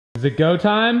Is it go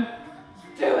time?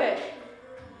 Do it!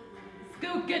 Let's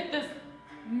go get this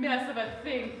mess of a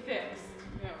thing fixed.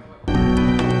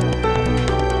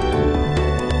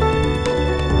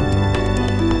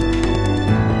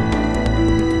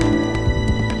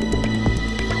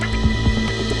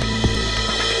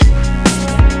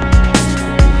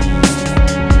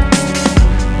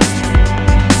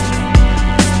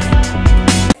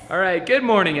 All right, good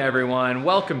morning everyone.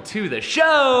 Welcome to the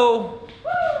show.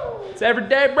 Woo! It's every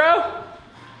day, bro.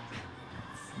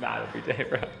 It's not every day,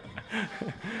 bro.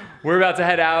 We're about to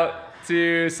head out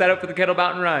to set up for the Kettle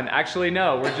Mountain Run. Actually,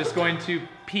 no, we're just going to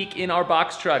peek in our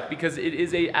box truck because it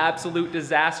is an absolute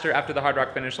disaster after the Hard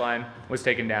Rock finish line was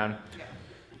taken down.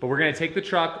 But we're gonna take the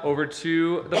truck over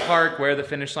to the park where the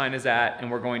finish line is at, and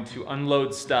we're going to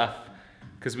unload stuff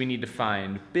because we need to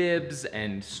find bibs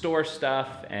and store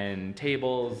stuff and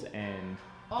tables and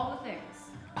All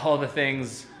the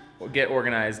things. Get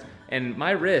organized. And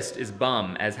my wrist is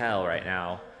bum as hell right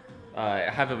now. I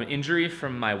have an injury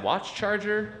from my watch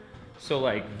charger. So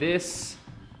like this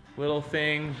little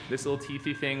thing, this little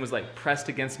teethy thing was like pressed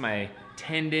against my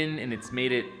tendon and it's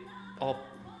made it all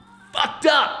fucked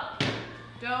up.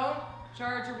 Don't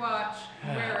charge your watch.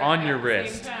 Wear it On your at the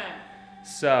wrist. same time.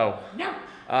 So. No.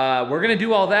 We're gonna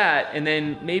do all that, and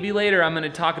then maybe later I'm gonna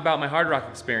talk about my Hard Rock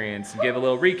experience and give a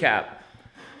little recap,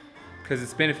 because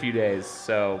it's been a few days,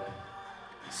 so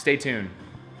stay tuned.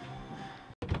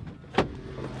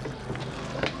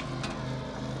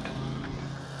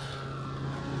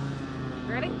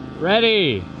 Ready?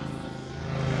 Ready!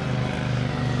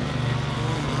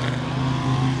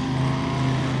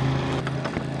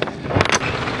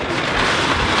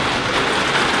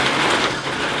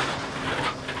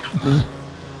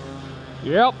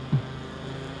 Yep.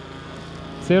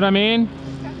 See what I mean?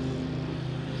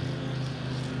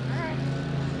 Alright.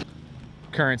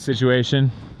 Current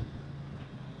situation.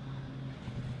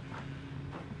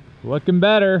 Looking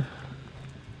better.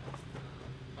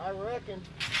 I reckon.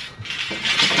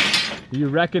 You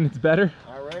reckon it's better?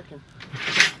 I reckon.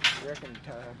 Reckon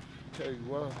time. Tell you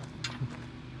what.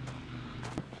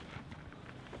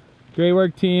 Great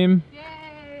work, team.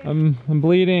 Yay! I'm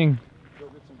bleeding. Go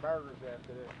get some burgers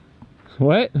after that.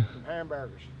 What? Some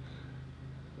hamburgers.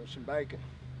 With some bacon.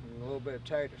 And a little bit of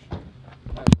taters.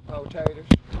 Have some potatoes.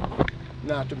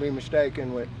 Not to be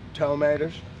mistaken with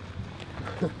tomatoes.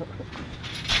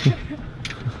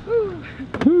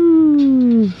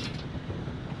 Woo.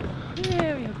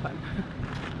 Yeah, we have fun.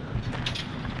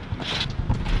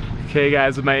 Okay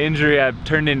guys, with my injury I've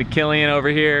turned into Killian over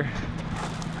here.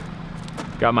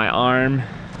 Got my arm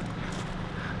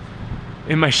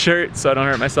in my shirt so I don't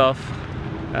hurt myself.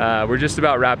 We're just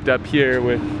about wrapped up here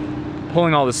with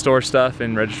pulling all the store stuff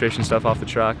and registration stuff off the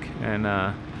truck,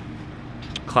 and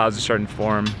clouds are starting to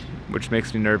form, which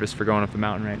makes me nervous for going up the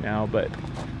mountain right now, but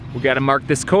we gotta mark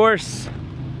this course.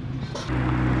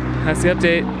 That's the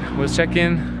update. We'll check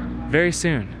in very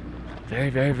soon.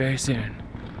 Very soon.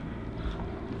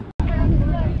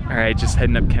 All right, just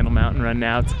heading up Kettle Mountain Run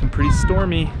now. It's looking pretty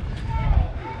stormy.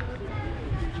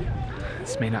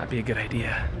 This may not be a good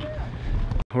idea.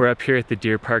 We're up here at the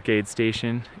Deer Park aid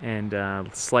station, and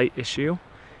slight issue.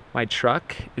 My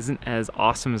truck isn't as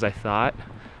awesome as I thought.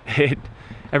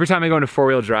 Every time I go into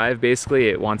four-wheel drive, basically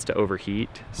it wants to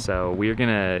overheat. So we're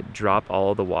gonna drop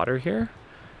all the water here,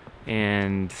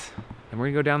 and then we're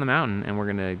gonna go down the mountain, and we're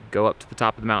gonna go up to the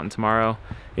top of the mountain tomorrow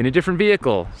in a different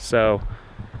vehicle. So,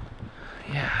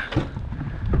 yeah.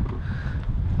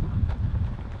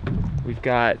 We've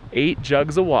got 8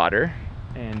 jugs of water,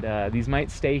 and these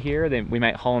might stay here. We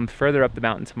might haul them further up the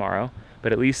mountain tomorrow,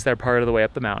 but at least they're part of the way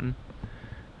up the mountain.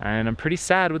 And I'm pretty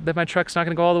sad that my truck's not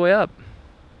gonna go all the way up.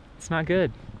 It's not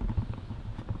good.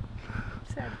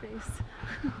 Sad face.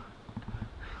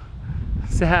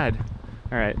 Sad.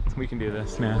 All right, we can do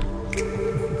this now.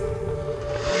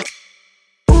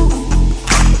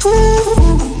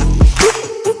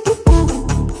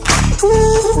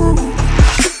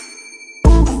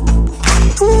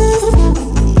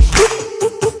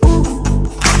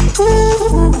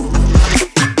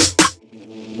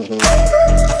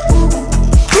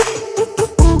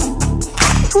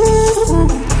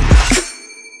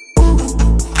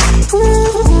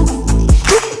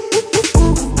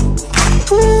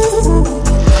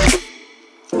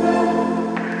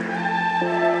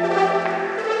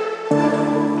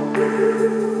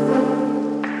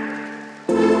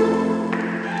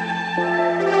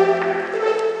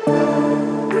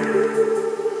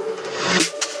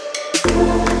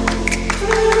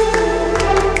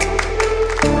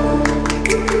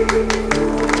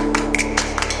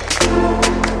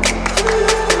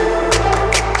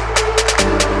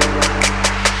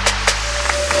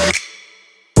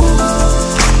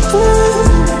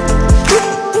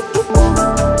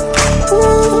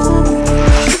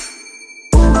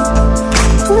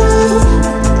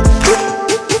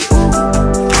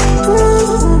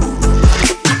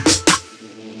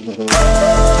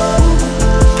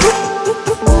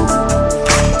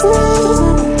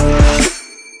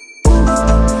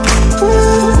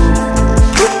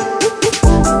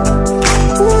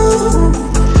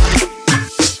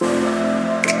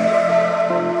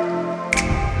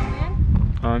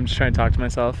 I'm just trying to talk to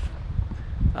myself.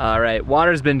 All right,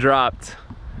 water's been dropped.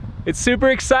 It's super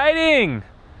exciting!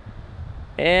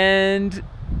 And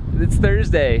it's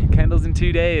Thursday, Kendall's in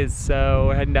 2 days, so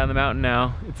we're heading down the mountain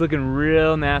now. It's looking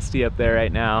real nasty up there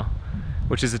right now,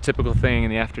 which is a typical thing in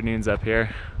the afternoons up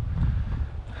here.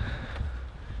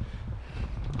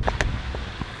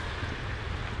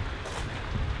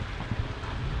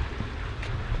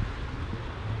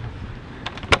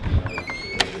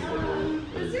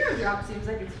 The zero drop seems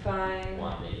like it's fine.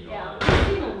 Yeah,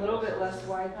 it's even a little bit less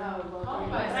wide than the low.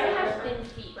 I have thin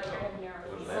feet, like I have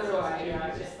narrow feet. So do I,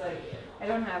 yeah, just like, I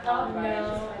don't have Oh, one.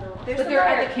 no. But But they're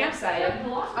at the campsite.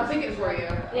 I'll pick it for you.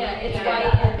 Yeah, it's Yeah.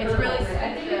 white and It's purple. really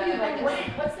I think if you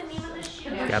like What's the name of this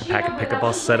shoe? Got packet pickup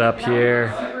all set up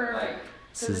here.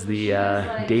 This is the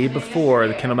day before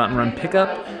the Kendall Mountain Run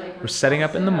pickup. We're setting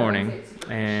up in the morning,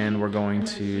 and we're going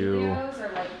to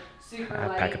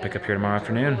pack a pickup here tomorrow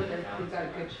afternoon.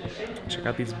 Check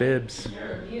out these bibs.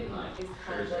 Mutant is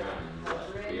kind of like